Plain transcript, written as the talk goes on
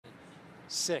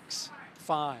6,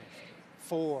 5,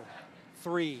 4,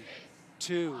 3,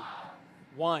 2,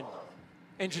 1.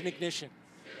 Engine ignition.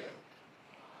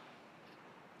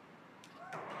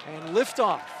 And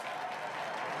liftoff.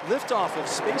 Liftoff of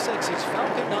SpaceX's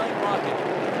Falcon 9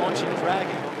 rocket, launching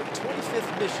Dragon on the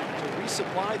 25th mission to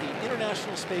resupply the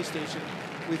International Space Station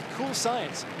with cool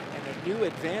science and a new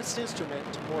advanced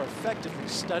instrument to more effectively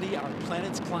study our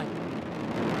planet's climate.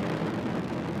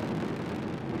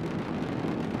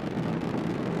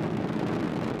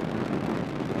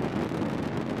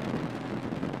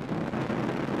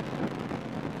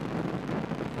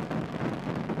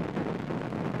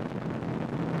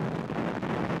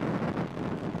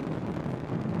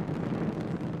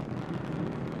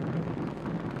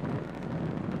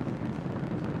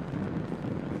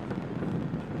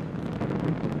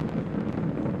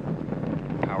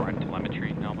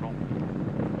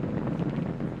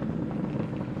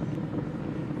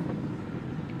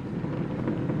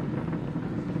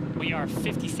 We are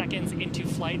 50 seconds into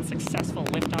flight, successful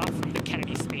liftoff from the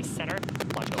Kennedy Space Center,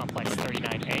 Launch Complex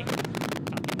 39A.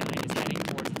 Falcon 9 is heading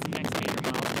towards its next major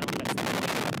milestone.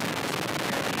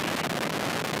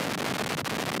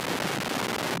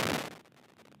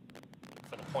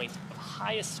 For the point of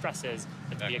highest stresses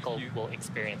that the vehicle will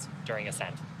experience during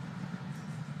ascent.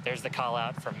 There's the call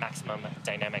out for maximum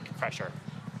dynamic pressure.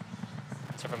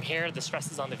 So from here, the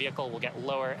stresses on the vehicle will get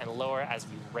lower and lower as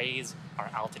we raise our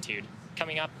altitude.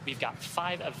 Coming up, we've got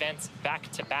 5 events back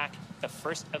to back. The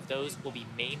first of those will be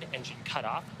main engine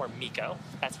cutoff, or MECO.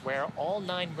 That's where all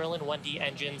 9 Merlin 1D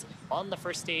engines on the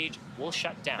first stage will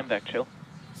shut down. I'm back, chill.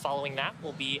 Following that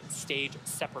will be stage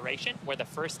separation, where the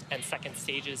first and second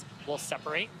stages will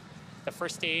separate. The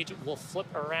first stage will flip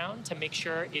around to make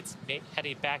sure it's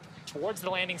headed back towards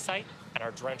the landing site and our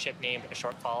drone ship named a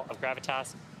shortfall of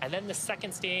gravitas. And then the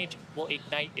second stage will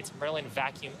ignite its Merlin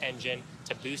vacuum engine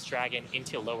to boost Dragon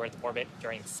into low Earth orbit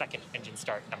during second engine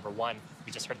start number 1.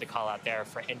 We just heard the call out there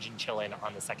for engine chill-in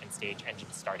on the second stage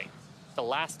engine starting. The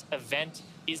last event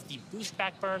is the boost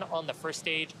back burn on the first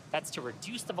stage. That's to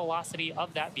reduce the velocity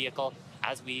of that vehicle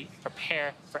as we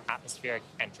prepare for atmospheric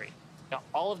entry. Now,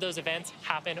 all of those events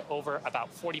happen over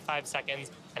about 45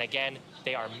 seconds. And again,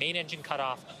 they are main engine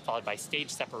cutoff, followed by stage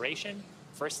separation,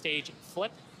 first stage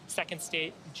flip, second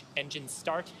stage engine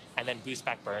start, and then boost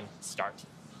back burn start.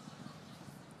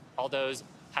 All those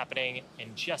happening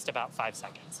in just about 5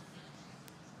 seconds.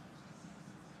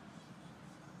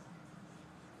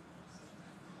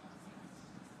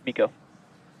 MECO.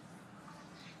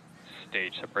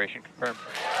 Stage separation confirmed.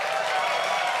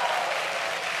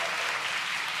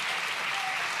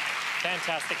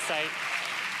 Fantastic sight.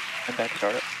 And back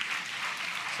startup.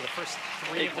 So the first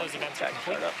 3 of those events are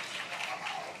complete.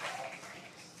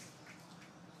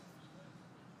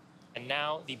 And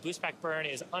now the boost back burn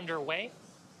is underway.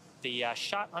 The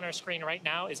shot on our screen right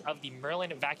now is of the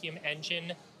Merlin vacuum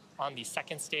engine on the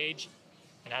second stage.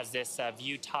 And as this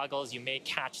view toggles, you may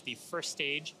catch the first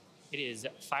stage. It is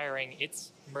firing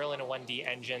its Merlin 1D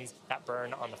engines that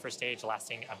burn on the first stage,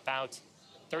 lasting about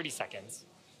 30 seconds.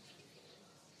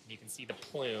 You can see the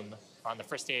plume on the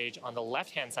first stage on the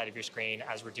left-hand side of your screen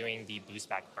as we're doing the boost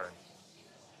back burn.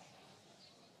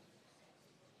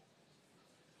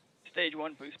 Stage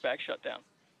 1 boost back shutdown.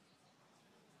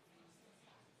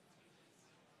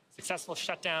 Successful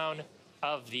shutdown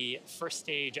of the first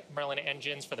stage Merlin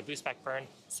engines for the boost back burn.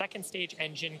 Second stage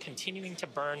engine continuing to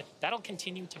burn. That'll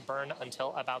continue to burn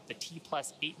until about the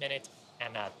T+8 minute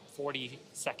and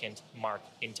 40-second mark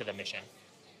into the mission.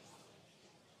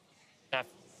 Now,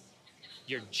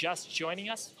 you're just joining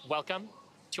us, welcome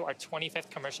to our 25th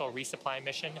commercial resupply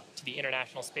mission to the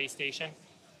International Space Station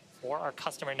for our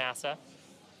customer NASA.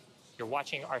 You're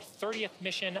watching our 30th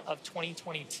mission of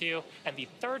 2022 and the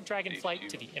 3rd Dragon flight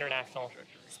to the International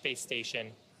Space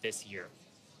Station this year.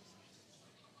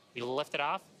 We lifted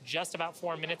off just about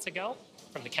 4 minutes ago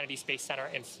from the Kennedy Space Center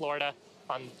in Florida.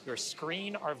 On your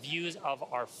screen are views of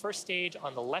our first stage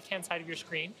on the left-hand side of your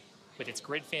screen, with its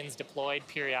grid fins deployed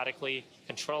periodically,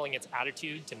 controlling its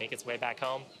attitude to make its way back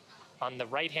home. On the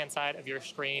right-hand side of your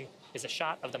screen is a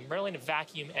shot of the Merlin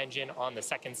vacuum engine on the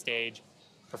second stage,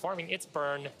 performing its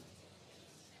burn.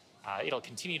 It'll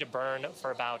continue to burn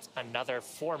for about another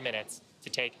 4 minutes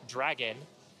to take Dragon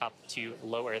up to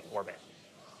low Earth orbit.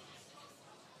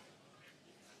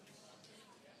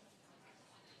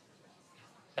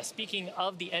 Now, speaking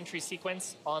of the entry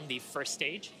sequence on the first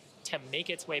stage, to make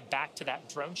its way back to that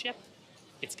drone ship,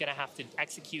 it's going to have to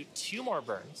execute 2 more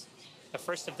burns. The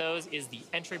first of those is the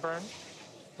entry burn,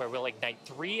 where we'll ignite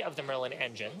 3 of the Merlin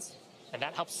engines, and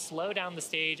that helps slow down the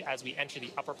stage as we enter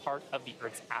the upper part of the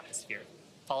Earth's atmosphere.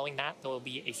 Following that, there will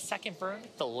be a second burn,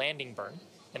 the landing burn.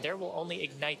 and there will only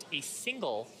ignite a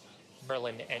single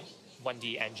Merlin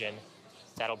 1D engine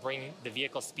that'll bring the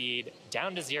vehicle speed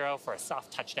down to 0 for a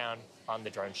soft touchdown on the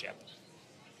drone ship.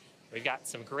 We've got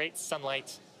some great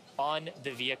sunlight on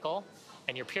the vehicle,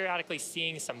 and you're periodically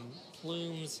seeing some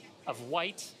plumes of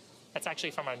white. That's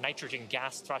actually from our nitrogen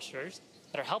gas thrusters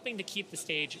that are helping to keep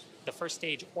the first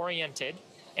stage oriented,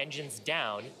 engines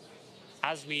down,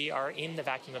 as we are in the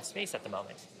vacuum of space at the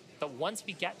moment. But once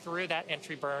we get through that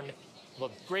entry burn, the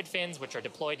grid fins, which are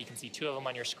deployed, you can see 2 of them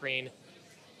on your screen,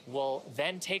 will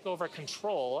then take over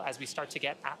control as we start to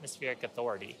get atmospheric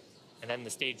authority. And then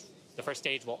the first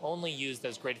stage will only use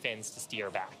those grid fins to steer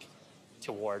back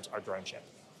towards our drone ship.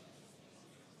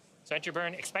 So entry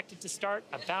burn expected to start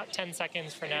about 10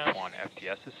 seconds for now. Stage 1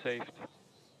 FTS is saved.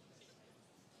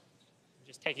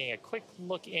 Just taking a quick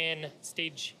look in,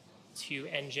 stage 2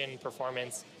 engine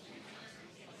performance,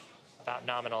 about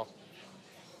nominal.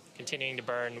 Continuing to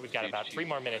burn, we've got about 3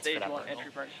 more minutes for Stage that 1 burn.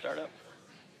 entry burn startup.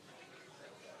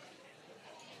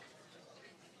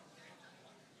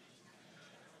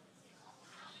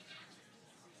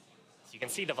 So you can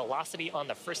see the velocity on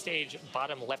the first stage,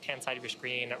 bottom left-hand side of your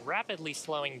screen, rapidly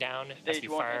slowing down as Stage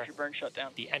we 1 fire entry burn shut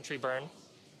down. the entry burn.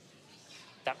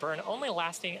 That burn only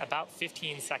lasting about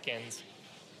 15 seconds.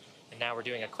 And now we're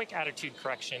doing a quick attitude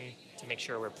correction to make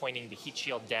sure we're pointing the heat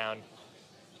shield down.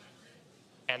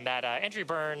 And that entry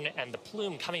burn and the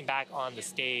plume coming back on the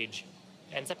stage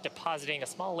ends up depositing a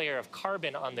small layer of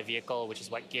carbon on the vehicle, which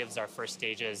is what gives our first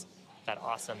stages that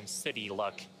awesome sooty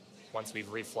look once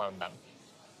we've reflown them.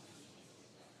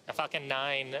 The Falcon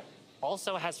 9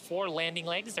 also has 4 landing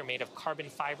legs. They're made of carbon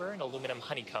fiber and aluminum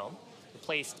honeycomb. They're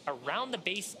placed around the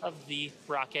base of the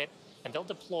rocket, and they'll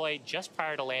deploy just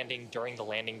prior to landing during the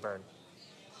landing burn.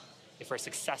 If we're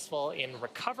successful in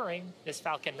recovering this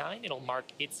Falcon 9, it'll mark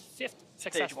its 5th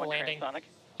successful landing transonic.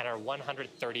 and our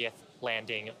 130th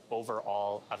landing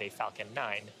overall of a Falcon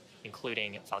 9,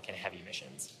 including Falcon Heavy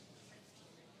missions.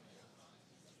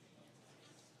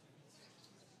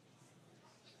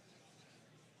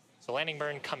 So landing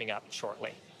burn coming up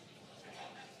shortly.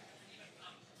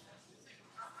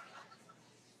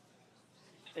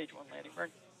 Stage 1 landing burn.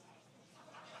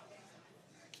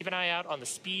 Keep an eye out on the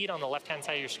speed on the left-hand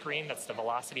side of your screen. That's the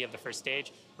velocity of the first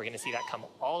stage. We're going to see that come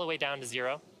all the way down to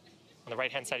 0. On the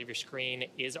right-hand side of your screen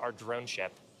is our drone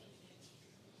ship.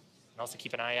 And also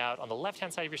keep an eye out on the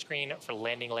left-hand side of your screen for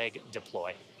landing leg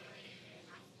deploy.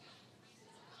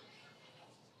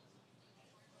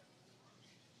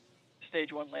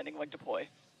 Stage 1 landing leg deploy.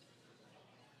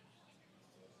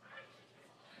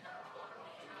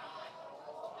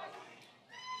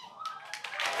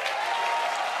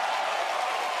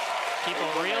 People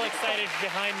real excited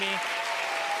behind me.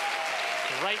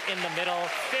 Right in the middle,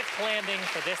 5th landing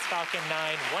for this Falcon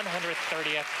 9,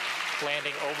 130th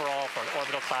landing overall for an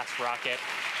orbital class rocket.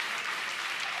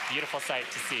 Beautiful sight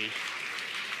to see.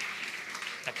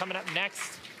 Now coming up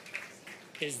next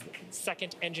is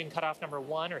second engine cutoff number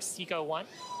 1, or SECO 1.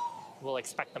 We'll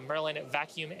expect the Merlin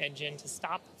vacuum engine to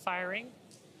stop firing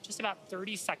just about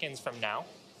 30 seconds from now.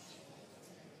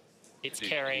 It's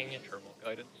carrying terminal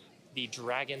guidance. the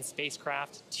Dragon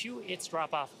spacecraft to its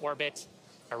drop-off orbit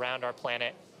around our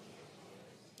planet.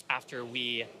 After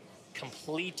we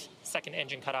complete second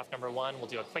engine cutoff number 1, we'll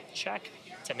do a quick check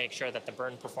to make sure that the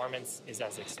burn performance is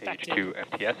as expected. Stage 2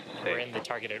 FTS is We're in saved. the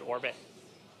targeted orbit.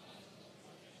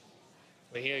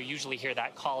 We usually hear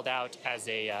that called out as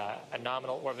a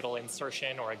nominal orbital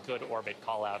insertion or a good orbit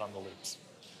call out on the loops.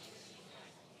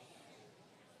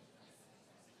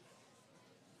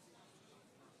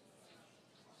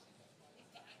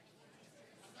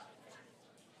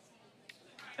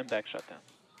 And back shutdown.